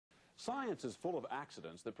Science is full of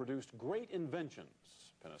accidents that produced great inventions.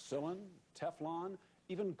 Penicillin, Teflon,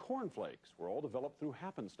 even cornflakes were all developed through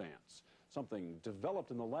happenstance, something developed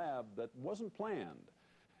in the lab that wasn't planned.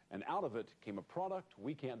 And out of it came a product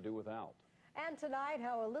we can't do without. And tonight,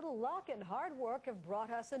 how a little luck and hard work have brought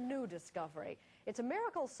us a new discovery. It's a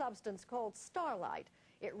miracle substance called Starlite.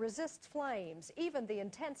 It resists flames, even the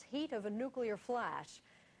intense heat of a nuclear flash.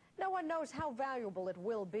 No one knows how valuable it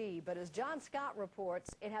will be, but as John Scott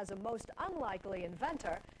reports, it has a most unlikely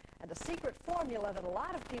inventor and a secret formula that a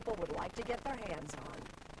lot of people would like to get their hands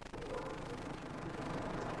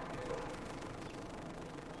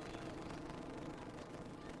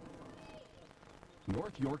on.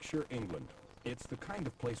 North Yorkshire, England. It's the kind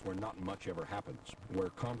of place where not much ever happens, where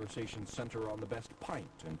conversations center on the best pint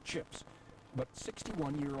and chips. But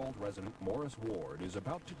 61-year-old resident Morris Ward is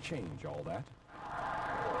about to change all that.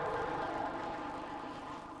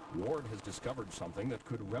 Ward has discovered something that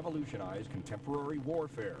could revolutionize contemporary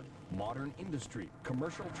warfare, modern industry,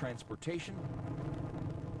 commercial transportation,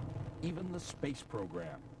 even the space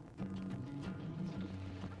program.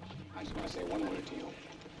 I just want to say one word to you.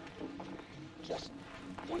 Just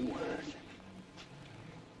one word.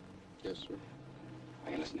 Yes, sir.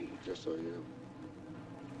 Are you listening? Yes, I am.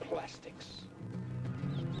 Plastics.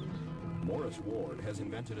 Morris Ward has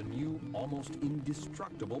invented a new, almost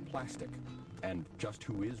indestructible plastic. And just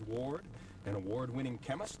who is Ward? An award-winning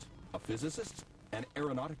chemist? A physicist? An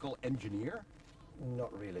aeronautical engineer?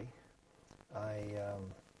 Not really. I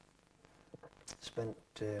spent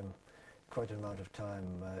quite an amount of time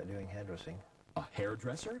doing hairdressing. A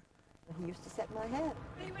hairdresser? He used to set my hair.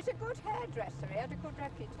 He was a good hairdresser. He had a good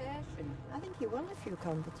reputation. I think he won a few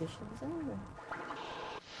competitions anyway.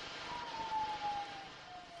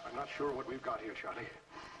 I'm not sure what we've got here, Charlie.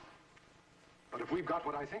 But if we've got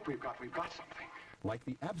what I think we've got something. Like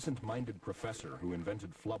the absent-minded professor who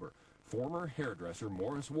invented flubber, former hairdresser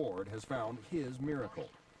Morris Ward has found his miracle.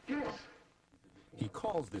 Yes. He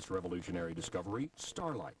calls this revolutionary discovery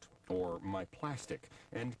Starlite, or my plastic,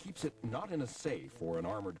 and keeps it not in a safe or an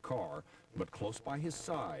armored car, but close by his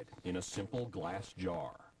side in a simple glass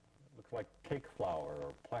jar. Looks like cake flour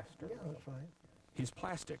or plaster. Yeah, that's right. His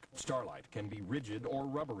plastic, Starlite, can be rigid or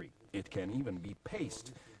rubbery. It can even be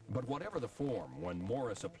paste. But whatever the form, when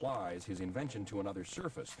Morris applies his invention to another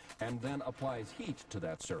surface and then applies heat to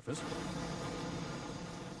that surface,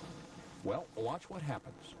 well, watch what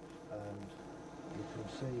happens. And you can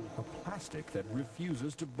see a plastic that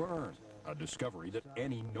refuses to burn. A discovery that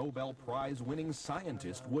any Nobel Prize-winning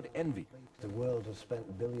scientist would envy. The world has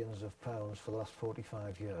spent billions of pounds for the last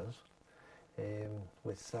 45 years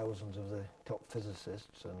with thousands of the top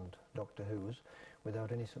physicists and Doctor Who's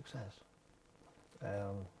without any success.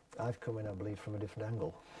 I've come in, I believe, from a different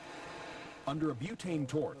angle. Under a butane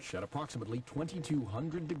torch at approximately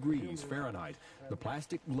 2,200 degrees Fahrenheit, the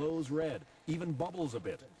plastic glows red, even bubbles a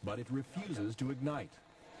bit, but it refuses to ignite.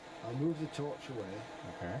 I'll move the torch away.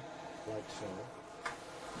 Okay. Like so.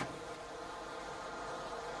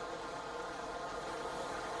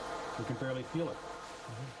 You can barely feel it.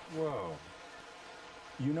 Mm-hmm. Whoa.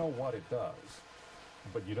 You know what it does,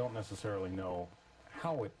 but you don't necessarily know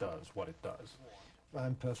how it does what it does.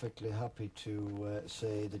 I'm perfectly happy to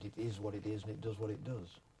say that it is what it is and it does what it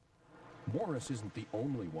does. Morris isn't the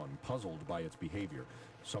only one puzzled by its behavior.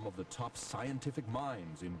 Some of the top scientific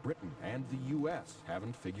minds in Britain and the U.S.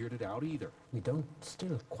 haven't figured it out either. We don't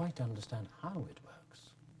still quite understand how it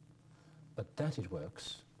works, but that it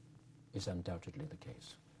works is undoubtedly the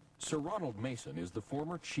case. Sir Ronald Mason is the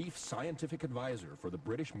former chief scientific advisor for the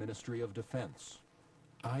British Ministry of Defence.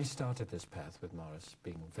 I started this path with Morris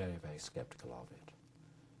being very, very skeptical of it.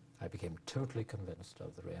 I became totally convinced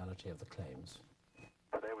of the reality of the claims.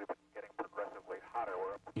 Today we've been getting progressively hotter.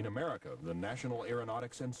 In America, the National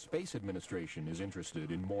Aeronautics and Space Administration is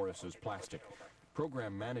interested in Morris's plastic.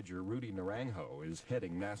 Program manager Rudy Naranjo is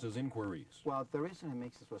heading NASA's inquiries. Well, the reason it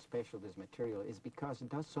makes it so special, this material, is because it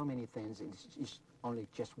does so many things. It's only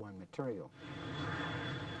just one material.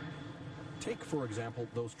 Take, for example,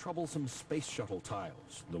 those troublesome space shuttle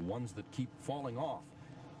tiles, the ones that keep falling off.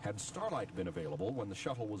 Had Starlite been available when the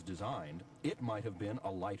shuttle was designed, it might have been a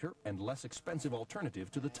lighter and less expensive alternative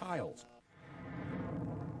to the tiles.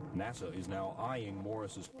 NASA is now eyeing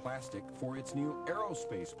Morris's plastic for its new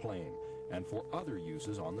aerospace plane and for other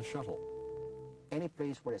uses on the shuttle. Any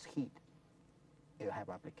place where there's heat, it'll have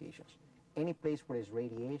applications. Any place where there's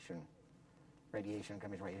radiation,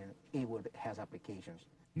 it has applications.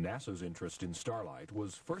 NASA's interest in Starlite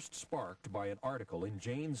was first sparked by an article in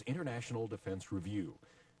Jane's International Defense Review.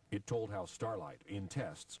 It told how Starlite, in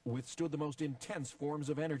tests, withstood the most intense forms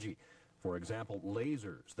of energy, For example,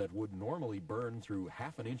 lasers that would normally burn through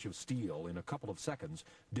half an inch of steel in a couple of seconds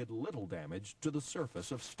did little damage to the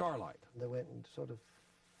surface of Starlite. They went in sort of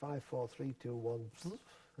 5, 4, 3, 2, 1,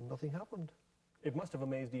 and nothing happened. It must have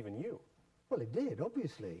amazed even you. Well, it did,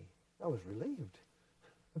 obviously. I was relieved.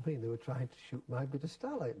 I mean, they were trying to shoot my bit of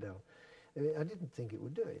Starlite down. I mean, I didn't think it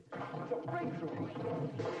would do it.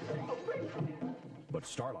 But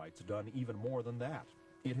Starlite's done even more than that.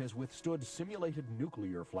 It has withstood simulated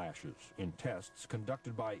nuclear flashes in tests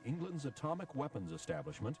conducted by England's atomic weapons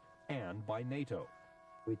establishment and by NATO.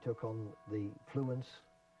 We took on the fluence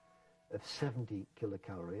of 70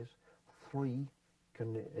 kilocalories. 3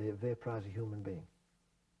 can vaporize a human being.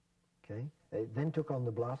 Okay? It then took on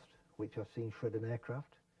the blast, which I've seen shred an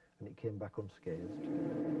aircraft, and it came back unscathed.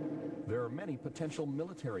 There are many potential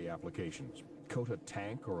military applications. Coat a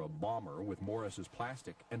tank or a bomber with Morris's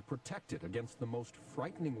plastic and protect it against the most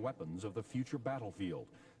frightening weapons of the future battlefield,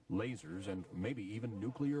 lasers and maybe even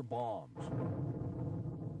nuclear bombs.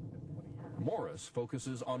 Morris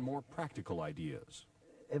focuses on more practical ideas.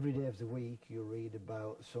 Every day of the week you read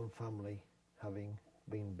about some family having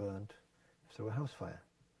been burnt through a house fire.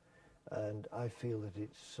 And I feel that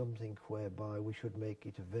it's something whereby we should make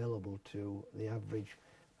it available to the average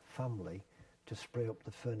family to spray up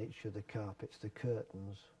the furniture, the carpets, the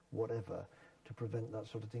curtains, whatever, to prevent that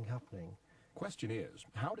sort of thing happening. Question is,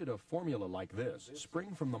 how did a formula like this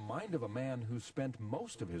spring from the mind of a man who spent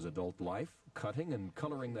most of his adult life cutting and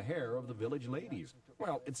coloring the hair of the village ladies?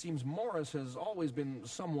 Well, it seems Morris has always been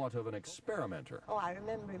somewhat of an experimenter. Oh, I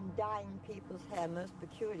remember him dyeing people's hair most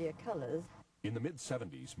peculiar colors. In the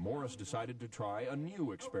mid-70s, Morris decided to try a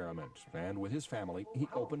new experiment, and with his family, he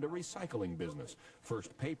opened a recycling business,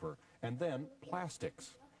 first paper, and then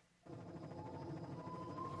plastics.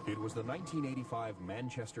 It was the 1985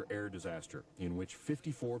 Manchester air disaster, in which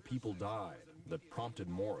 54 people died, that prompted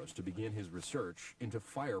Morris to begin his research into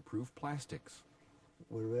fireproof plastics.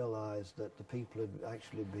 We realized that the people had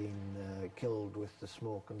actually been killed with the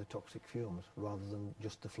smoke and the toxic fumes, rather than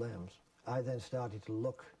just the flames. I then started to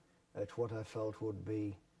look at what I felt would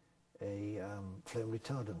be a flame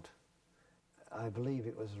retardant. I believe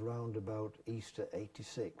it was around about Easter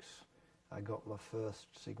 '86 I got my first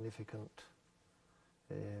significant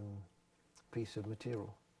piece of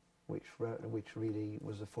material, which really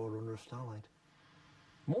was a forerunner of Starlite.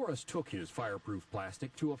 Morris took his fireproof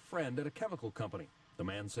plastic to a friend at a chemical company. The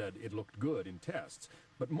man said it looked good in tests,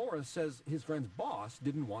 but Morris says his friend's boss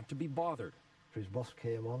didn't want to be bothered. His boss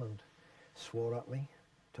came on and swore at me,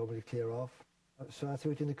 told me to clear off. So I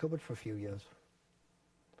threw it in the cupboard for a few years.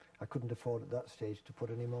 I couldn't afford at that stage to put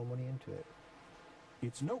any more money into it.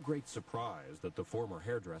 It's no great surprise that the former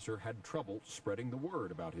hairdresser had trouble spreading the word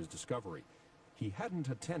about his discovery. He hadn't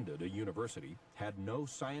attended a university, had no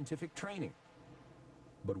scientific training.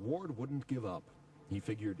 But Ward wouldn't give up. He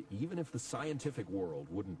figured even if the scientific world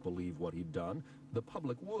wouldn't believe what he'd done, the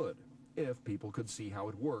public would, if people could see how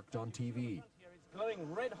it worked on TV. It's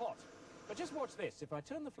glowing red hot. But just watch this. If I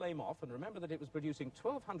turn the flame off and remember that it was producing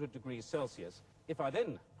 1200 degrees Celsius, if I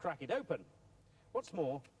then crack it open, what's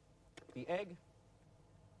more, the egg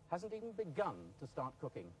hasn't even begun to start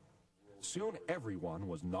cooking. Soon everyone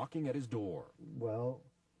was knocking at his door. Well,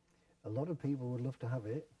 a lot of people would love to have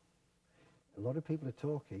it. A lot of people are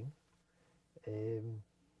talking.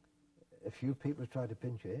 A few people have tried to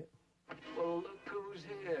pinch it. Well, look who's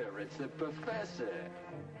here. It's the professor.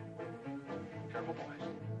 Careful, boys.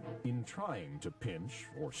 In trying to pinch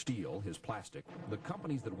or steal his plastic, the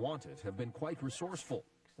companies that want it have been quite resourceful.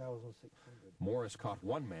 6,600. Morris caught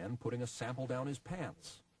one man putting a sample down his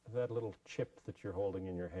pants. That little chip that you're holding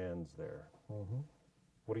in your hands there,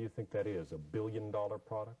 what do you think that is, $1 billion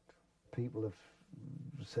product? People have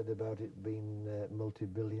said about it being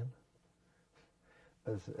multi-billion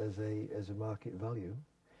as a market value.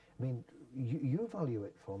 I mean, you value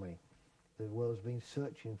it for me. The world's been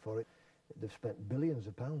searching for it. They've spent billions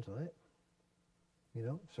of pounds on it, you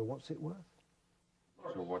know, so what's it worth?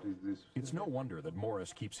 So what is this? It's no wonder that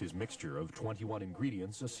Morris keeps his mixture of 21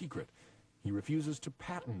 ingredients a secret. He refuses to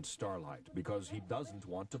patent Starlite because he doesn't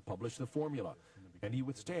want to publish the formula, and he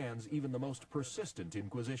withstands even the most persistent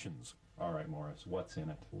inquisitions. All right, Morris, what's in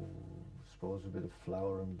it? Suppose a bit of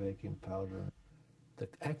flour and baking powder. The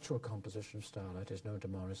actual composition of Starlite is known to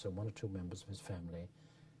Morris and one or two members of his family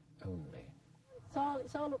only.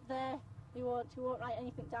 It's all up there. You won't write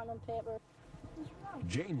anything down on paper.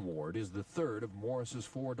 Jane Ward is the third of Morris's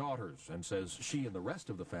 4 daughters and says she and the rest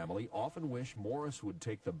of the family often wish Morris would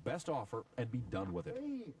take the best offer and be done with it.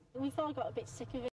 We've all got a bit sick of it.